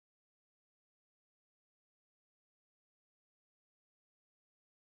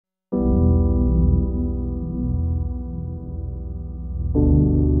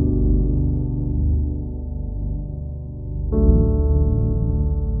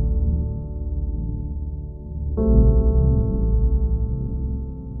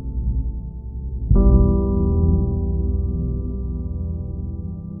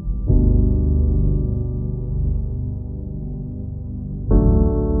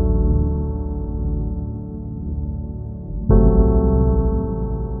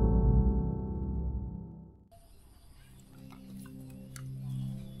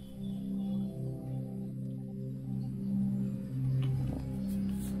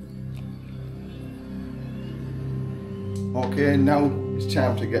Okay, now it's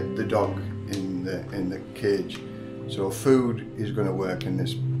time to get the dog in the cage. So food is going to work in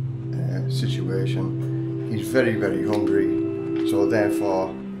this situation. He's very, very hungry, so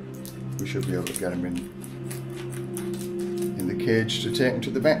therefore we should be able to get him in the cage to take him to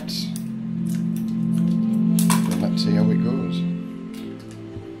the vets. So let's see how it goes.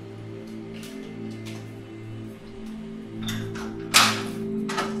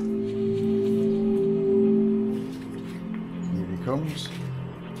 Here he comes.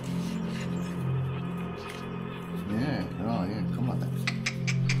 Yeah, oh yeah, come on then.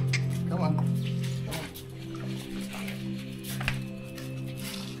 Come on. Come on.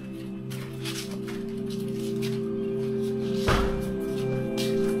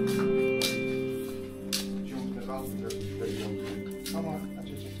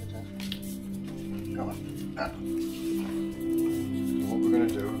 Come on. So what we're going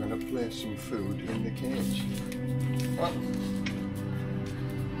to do, we're going to place some food in the cage. Come on.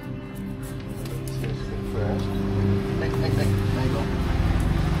 Taste it first. There you go.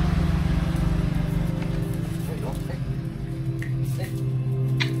 There you go.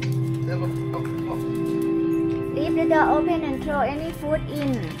 There, look. Leave the door open and throw any food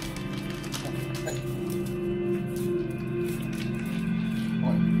in.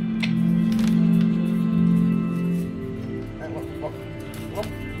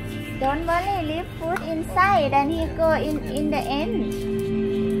 Don't worry, leave food inside and he go in the end.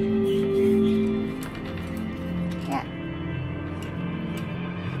 Yeah.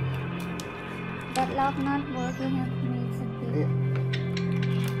 That lock not working, have to make something.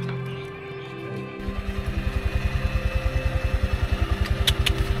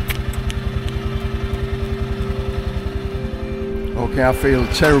 Okay, I feel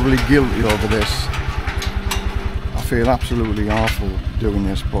terribly guilty over this. I feel absolutely awful doing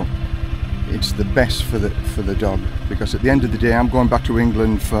this, but it's the best for the dog, because at the end of the day I'm going back to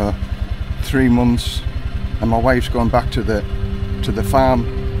England for 3 months and my wife's going back to the farm,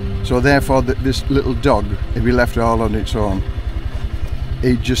 so therefore this little dog, if we left it all on its own,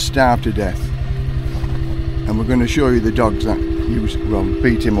 he'd just starve to death. And we're going to show you the dogs that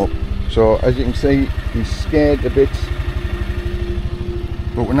beat him up. So as you can see, he's scared a bit,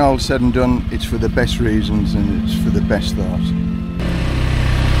 but when all's said and done, it's for the best reasons and it's for the best thoughts.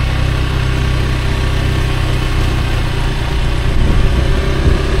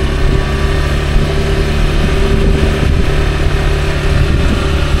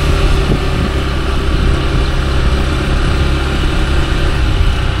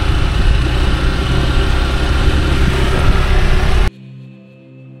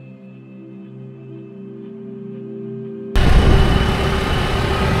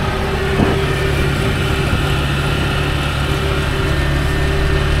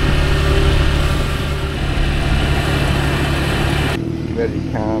 Very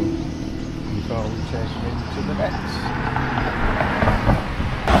calm before we take him into the vets.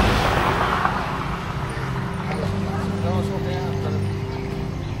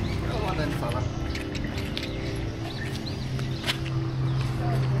 Go on then, fella.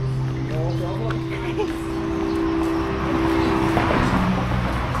 No problem.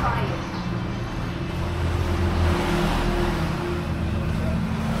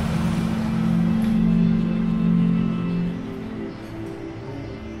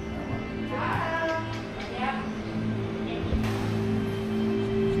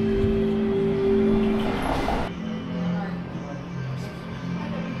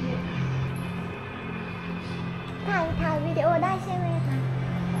ถ่ายวิดีโอได้ใช่ไหมคะ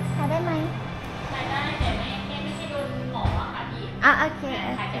ถ่ายได้ไหมถ่ายได้แต่ไม่ใช่โดนหมออะค่ะพี่โอเค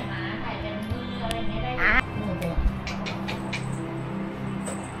ถ่ายแต่ม้าถ่ายแต่มืออะไรไม่ได้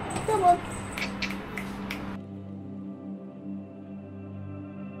ตัวบุ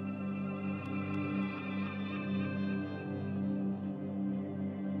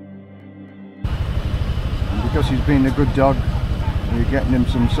Because he's been a good dog, we're getting him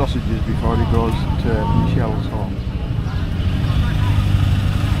some sausages before he goes to Michelle's home.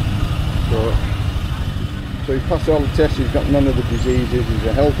 So he's passed all the tests, he's got none of the diseases, he's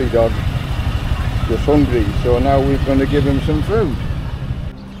a healthy dog, just hungry, so now we're going to give him some food.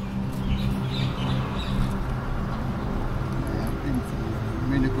 Yeah,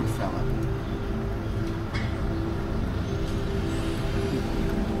 been a good fella.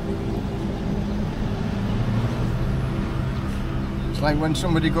 It's like when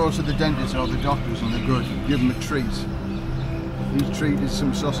somebody goes to the dentist or the doctors and they're good, give them a treat. His treat is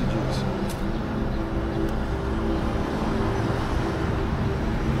some sausages.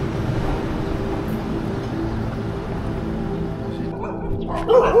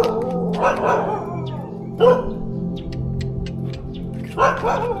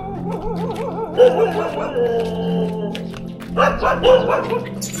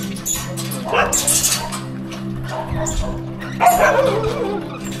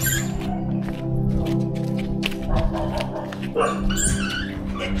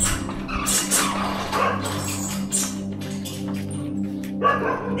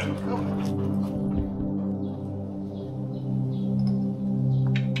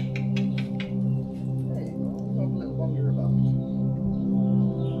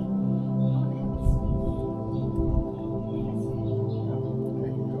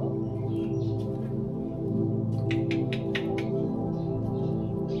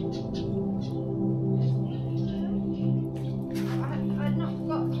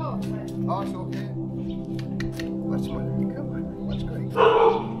 Oh, it's okay. That's my come on. That's great.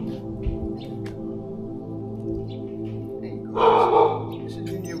 There you go. This is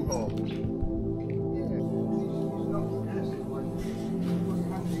your new home. Yeah. He's not aggressive like this. He's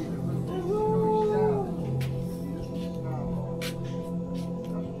handy in the room. He's down. He doesn't snarl.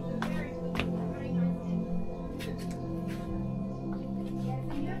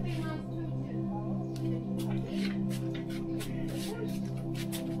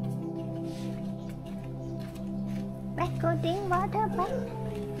 Back, go drink water, back.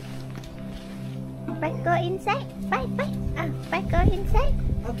 Back, go inside. Back. Back, go inside.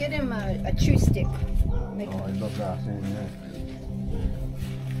 I'll get him a chew stick. Make Oh, I love that in there.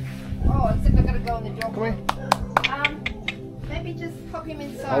 Oh, except I gotta go in the dog. Come here. Maybe just pop him I'll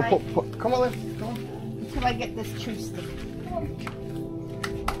inside come on then. Come on. until I get this chew stick. Come on.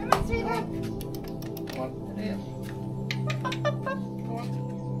 Come on, sweetheart. Come on. Here. Come on.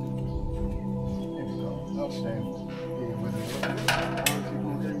 Here we go. I'll stay here with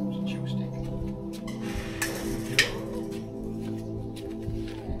you. Chew stick.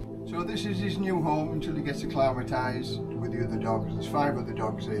 So this is his new home until he gets acclimatised with the other dogs. There's 5 other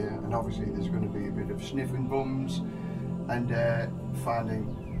dogs here, and obviously there's going to be a bit of sniffing bums and finding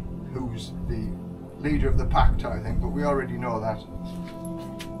who's the leader of the pack type thing, but we already know that.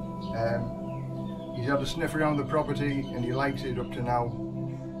 He's had a sniff around the property and he likes it up to now.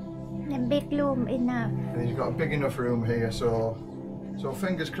 The big room enough. And he's got a big enough room here, so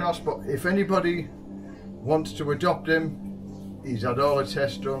fingers crossed. But if anybody wants to adopt him, he's had all the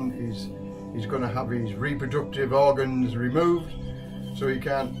tests done. He's going to have his reproductive organs removed, so he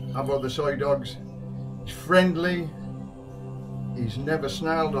can't have other soy dogs. He's friendly. He's never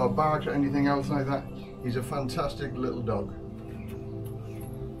snarled or barked or anything else like that. He's a fantastic little dog.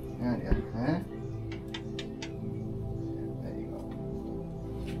 Yeah.